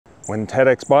When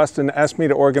TEDx Boston asked me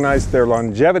to organize their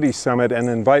longevity summit and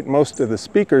invite most of the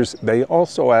speakers, they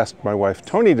also asked my wife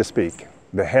Toni to speak.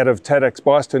 The head of TEDx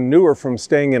Boston knew her from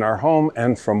staying in our home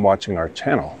and from watching our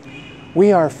channel.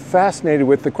 We are fascinated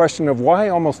with the question of why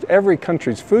almost every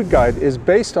country's food guide is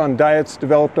based on diets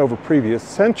developed over previous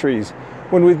centuries,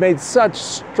 when we've made such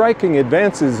striking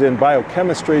advances in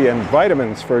biochemistry and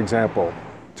vitamins, for example.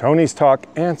 Toni's talk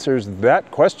answers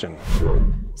that question.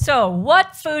 So,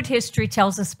 what food history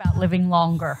tells us about living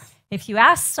longer? If you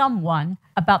ask someone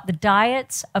about the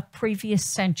diets of previous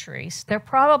centuries, they're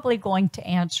probably going to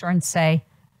answer and say,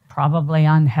 probably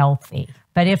unhealthy.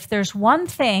 But if there's one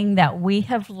thing that we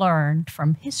have learned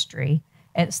from history,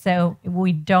 it's that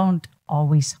we don't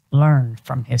always learn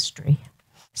from history.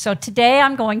 So today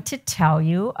I'm going to tell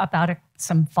you about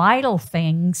some vital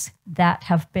things that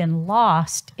have been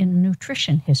lost in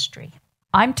nutrition history.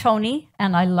 I'm Toni,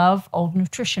 and I love old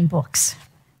nutrition books.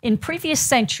 In previous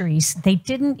centuries, they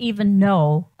didn't even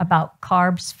know about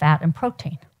carbs, fat, and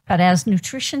protein. But as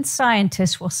nutrition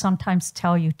scientists will sometimes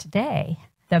tell you today,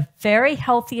 the very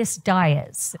healthiest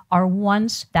diets are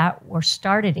ones that were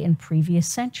started in previous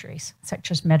centuries,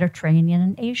 such as Mediterranean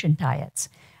and Asian diets.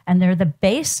 And they're the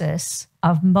basis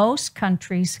of most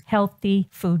countries' healthy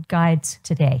food guides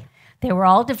today. They were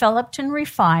all developed and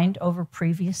refined over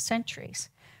previous centuries.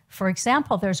 For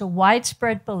example, there's a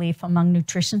widespread belief among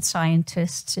nutrition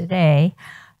scientists today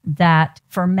that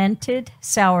fermented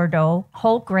sourdough,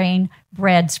 whole grain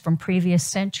breads from previous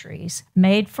centuries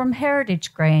made from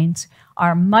heritage grains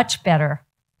are much better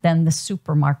than the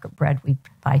supermarket bread we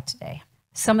buy today.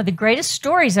 Some of the greatest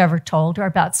stories ever told are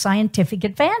about scientific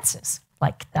advances,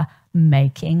 like the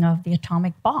making of the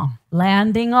atomic bomb,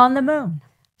 landing on the moon.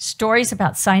 Stories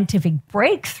about scientific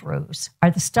breakthroughs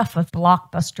are the stuff of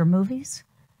blockbuster movies,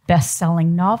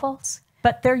 best-selling novels,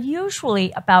 but they're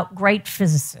usually about great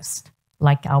physicists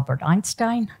like Albert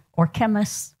Einstein or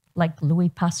chemists like Louis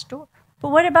Pasteur.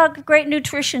 But what about great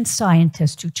nutrition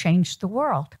scientists who changed the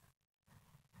world?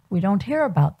 We don't hear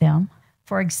about them.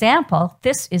 For example,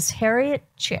 this is Harriette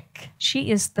Chick.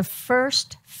 She is the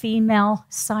first female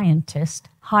scientist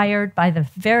hired by the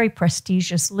very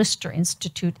prestigious Lister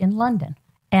Institute in London,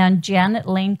 and Janet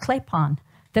Lane Clapon,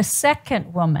 the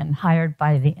second woman hired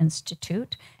by the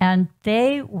Institute, and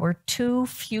they were two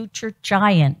future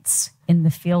giants in the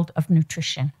field of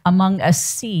nutrition among a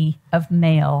sea of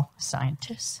male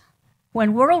scientists.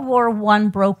 When World War I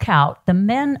broke out, the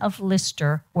men of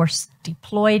Lister were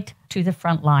deployed to the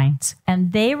front lines,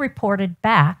 and they reported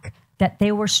back that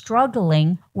they were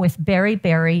struggling with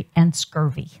beriberi and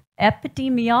scurvy.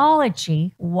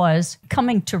 Epidemiology was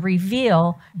coming to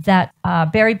reveal that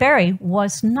beriberi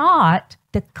was not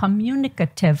the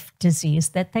communicative disease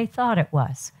that they thought it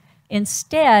was.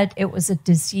 Instead, it was a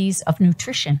disease of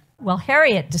nutrition. Well,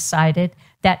 Harriette decided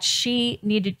that she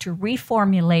needed to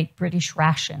reformulate British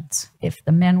rations if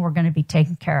the men were going to be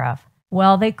taken care of.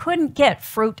 Well, they couldn't get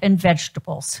fruit and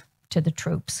vegetables to the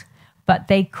troops, but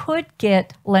they could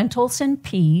get lentils and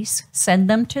peas, send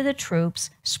them to the troops,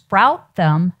 sprout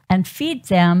them, and feed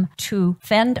them to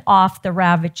fend off the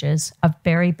ravages of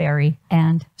beriberi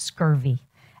and scurvy.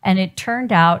 And it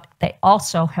turned out they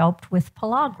also helped with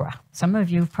pellagra. Some of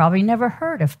you have probably never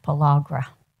heard of pellagra.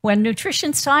 When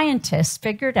nutrition scientists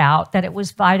figured out that it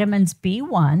was vitamins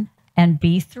B1 and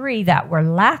B3 that were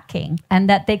lacking and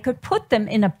that they could put them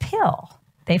in a pill,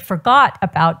 they forgot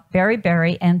about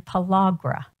beriberi and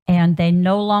pellagra. And they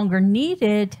no longer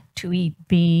needed to eat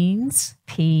beans,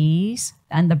 peas,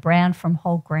 and the bran from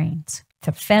whole grains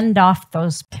to fend off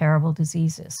those terrible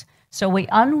diseases. So we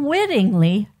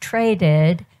unwittingly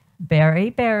traded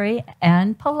beriberi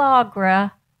and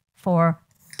pellagra for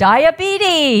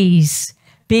diabetes,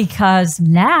 because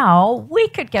now we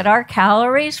could get our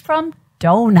calories from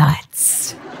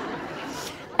donuts.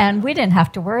 And we didn't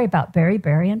have to worry about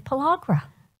beriberi and pellagra.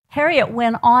 Harriette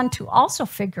went on to also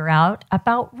figure out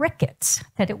about rickets,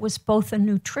 that it was both a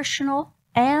nutritional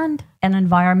and an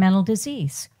environmental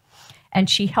disease. And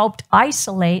she helped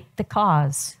isolate the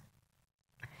cause.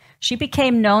 She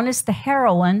became known as the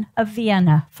heroine of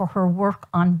Vienna for her work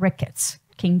on rickets.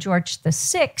 King George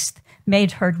VI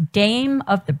made her Dame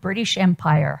of the British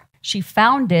Empire. She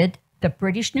founded the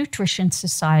British Nutrition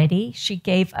Society. She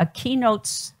gave a keynote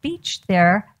speech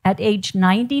there at age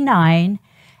 99,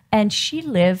 and she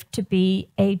lived to be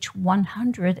age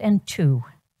 102.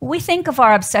 We think of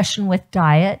our obsession with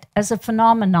diet as a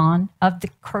phenomenon of the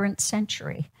current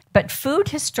century, but food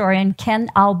historian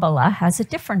Ken Albala has a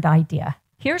different idea.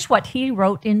 Here's what he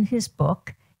wrote in his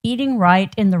book, Eating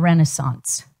Right in the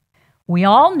Renaissance. We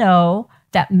all know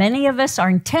that many of us are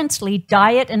intensely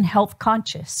diet and health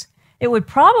conscious. It would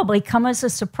probably come as a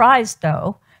surprise,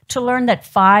 though, to learn that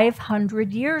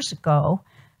 500 years ago,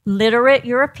 literate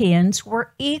Europeans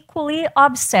were equally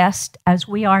obsessed as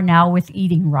we are now with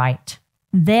eating right.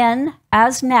 Then,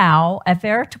 as now, a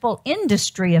veritable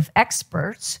industry of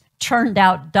experts churned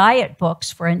out diet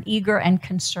books for an eager and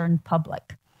concerned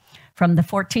public. From the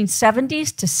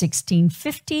 1470s to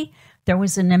 1650, there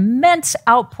was an immense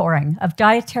outpouring of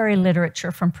dietary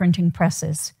literature from printing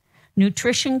presses.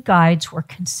 Nutrition guides were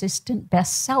consistent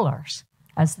bestsellers,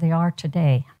 as they are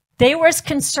today. They were as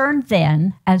concerned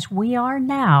then as we are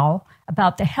now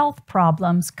about the health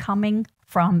problems coming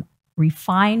from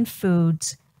refined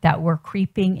foods that were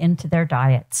creeping into their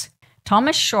diets.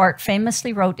 Thomas Short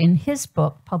famously wrote in his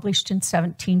book, published in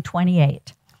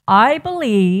 1728, "I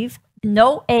believe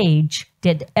no age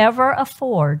did ever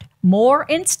afford more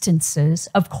instances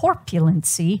of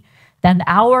corpulency than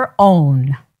our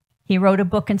own." He wrote a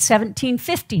book in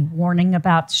 1750 warning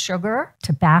about sugar,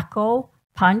 tobacco,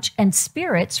 punch, and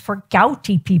spirits for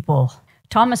gouty people.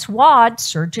 Thomas Wadd,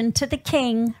 surgeon to the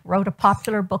king, wrote a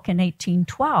popular book in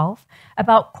 1812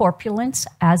 about corpulence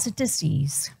as a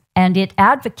disease. And it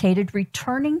advocated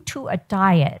returning to a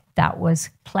diet that was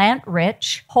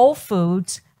plant-rich, whole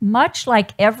foods, much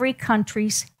like every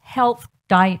country's health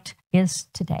diet is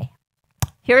today.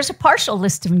 Here's a partial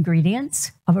list of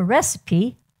ingredients of a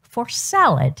recipe for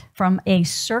salad from a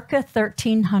circa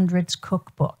 1300s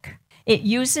cookbook. It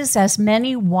uses as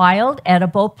many wild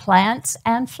edible plants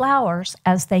and flowers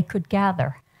as they could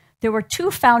gather. There were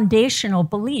two foundational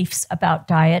beliefs about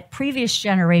diet previous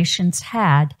generations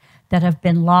had that have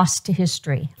been lost to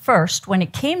history. First, when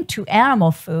it came to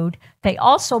animal food, they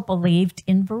also believed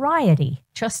in variety,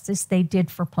 just as they did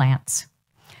for plants.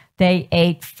 They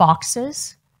ate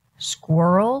foxes,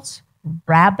 squirrels,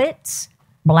 rabbits,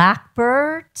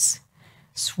 blackbirds,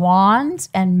 swans,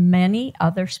 and many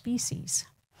other species.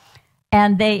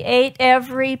 And they ate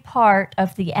every part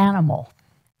of the animal.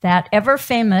 That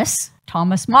ever-famous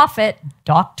Thomas Moffett,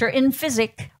 doctor in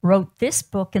physics, wrote this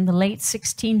book in the late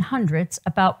 1600s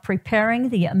about preparing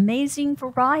the amazing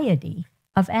variety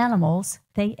of animals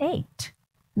they ate.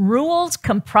 Rules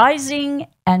comprising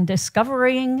and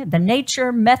discovering the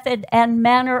nature, method, and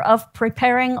manner of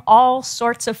preparing all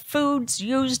sorts of foods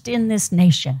used in this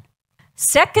nation.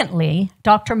 Secondly,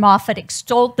 Dr. Moffett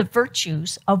extolled the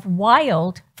virtues of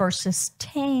wild versus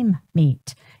tame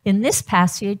meat. In this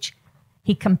passage,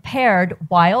 he compared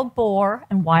wild boar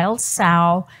and wild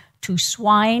sow to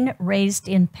swine raised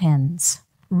in pens.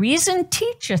 Reason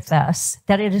teacheth us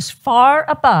that it is far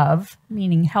above,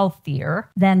 meaning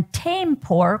healthier, than tame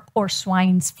pork or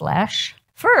swine's flesh.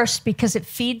 First, because it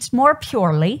feeds more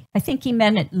purely. I think he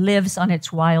meant it lives on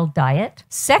its wild diet.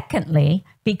 Secondly,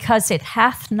 because it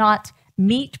hath not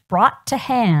meat brought to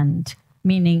hand,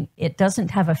 meaning it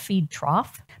doesn't have a feed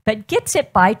trough, but gets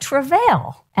it by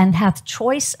travail, and hath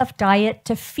choice of diet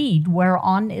to feed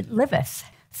whereon it liveth.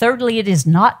 Thirdly, it is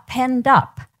not penned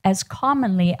up, as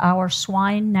commonly our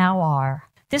swine now are.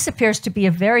 This appears to be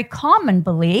a very common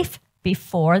belief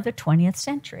before the 20th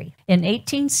century. In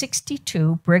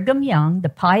 1862, Brigham Young, the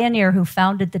pioneer who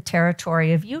founded the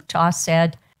territory of Utah,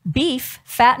 said, "Beef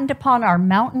fattened upon our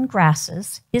mountain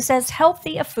grasses is as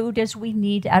healthy a food as we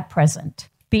need at present.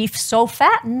 Beef so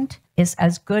fattened is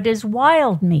as good as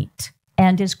wild meat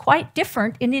and is quite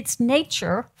different in its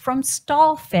nature from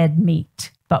stall-fed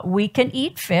meat. But we can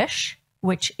eat fish,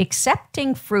 which,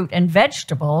 excepting fruit and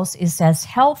vegetables, is as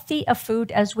healthy a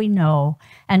food as we know,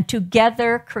 and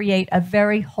together create a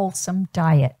very wholesome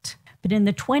diet." But in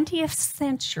the 20th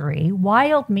century,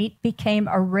 wild meat became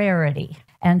a rarity,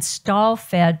 and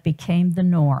stall-fed became the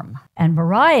norm, and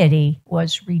variety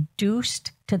was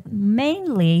reduced to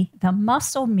mainly the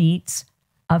muscle meats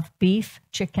of beef,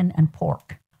 chicken, and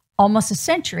pork. Almost a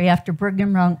century after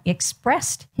Brigham Young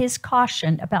expressed his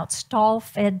caution about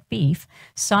stall-fed beef,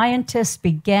 scientists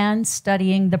began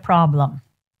studying the problem.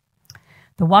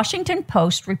 The Washington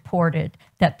Post reported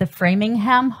that the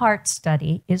Framingham Heart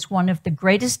Study is one of the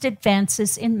greatest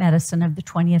advances in medicine of the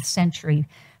 20th century,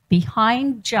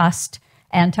 behind just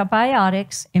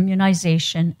antibiotics,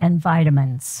 immunization, and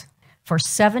vitamins. For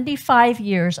 75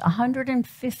 years,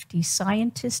 150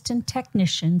 scientists and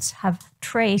technicians have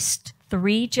traced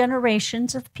 3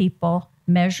 generations of people,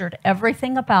 measured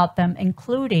everything about them,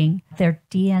 including their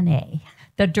DNA.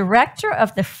 The director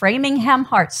of the Framingham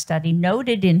Heart Study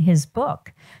noted in his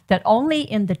book that only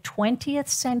in the 20th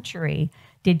century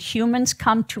did humans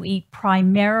come to eat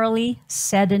primarily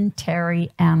sedentary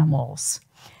animals,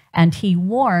 and he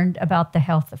warned about the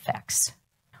health effects.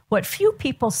 What few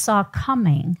people saw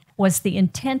coming was the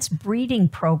intense breeding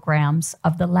programs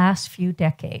of the last few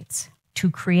decades to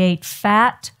create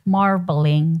fat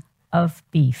marbling of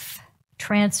beef.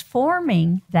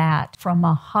 transforming that from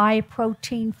a high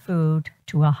protein food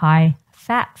to a high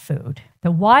fat food.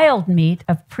 The wild meat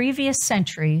of previous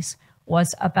centuries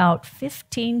was about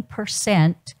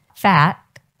 15% fat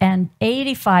and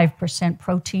 85%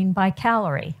 protein by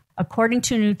calorie. According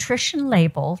to nutrition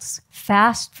labels,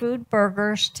 fast food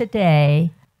burgers today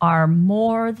are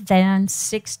more than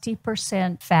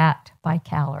 60% fat by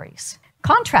calories.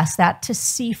 Contrast that to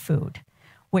seafood,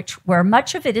 where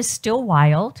much of it is still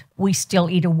wild. We still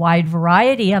eat a wide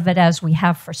variety of it as we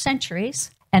have for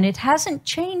centuries, and it hasn't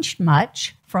changed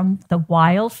much from the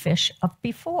wild fish of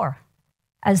before.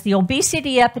 As the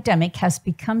obesity epidemic has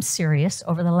become serious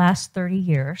over the last 30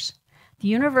 years, the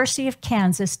University of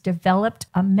Kansas developed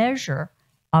a measure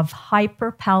of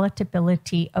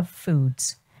hyperpalatability of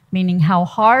foods, meaning how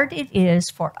hard it is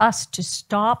for us to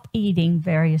stop eating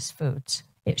various foods.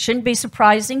 It shouldn't be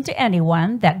surprising to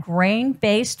anyone that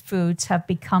grain-based foods have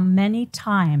become many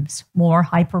times more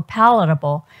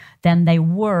hyperpalatable than they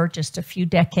were just a few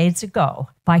decades ago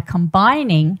by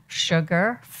combining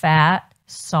sugar, fat,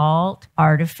 salt,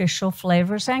 artificial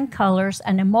flavors and colors,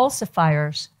 and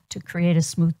emulsifiers to create a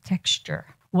smooth texture.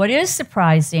 What is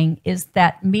surprising is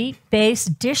that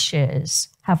meat-based dishes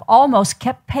have almost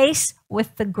kept pace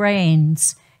with the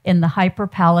grains in the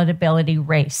hyperpalatability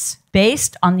race,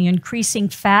 based on the increasing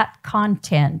fat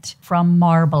content from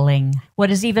marbling.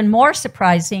 What is even more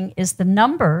surprising is the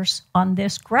numbers on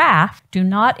this graph do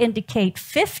not indicate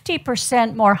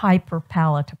 50% more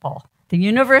hyperpalatable. The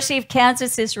University of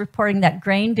Kansas is reporting that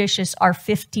grain dishes are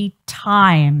 50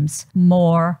 times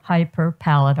more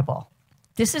hyperpalatable.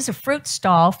 This is a fruit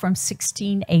stall from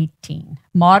 1618.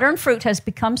 Modern fruit has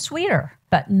become sweeter,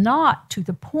 but not to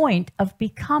the point of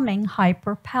becoming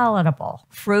hyperpalatable.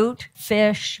 Fruit,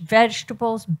 fish,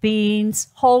 vegetables, beans,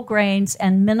 whole grains,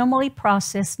 and minimally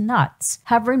processed nuts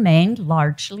have remained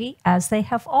largely as they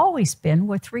have always been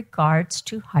with regards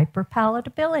to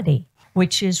hyperpalatability,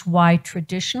 which is why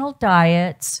traditional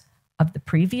diets of the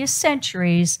previous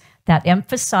centuries that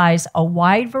emphasize a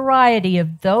wide variety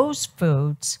of those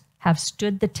foods have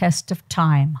stood the test of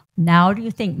time. Now, do you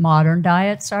think modern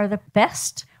diets are the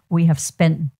best? We have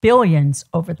spent billions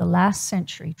over the last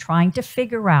century trying to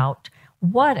figure out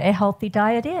what a healthy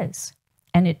diet is.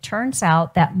 And it turns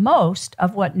out that most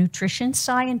of what nutrition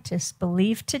scientists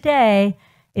believe today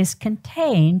is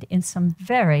contained in some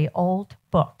very old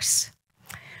books.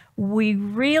 We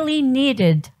really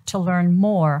needed to learn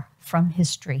more from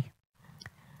history.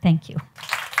 Thank you.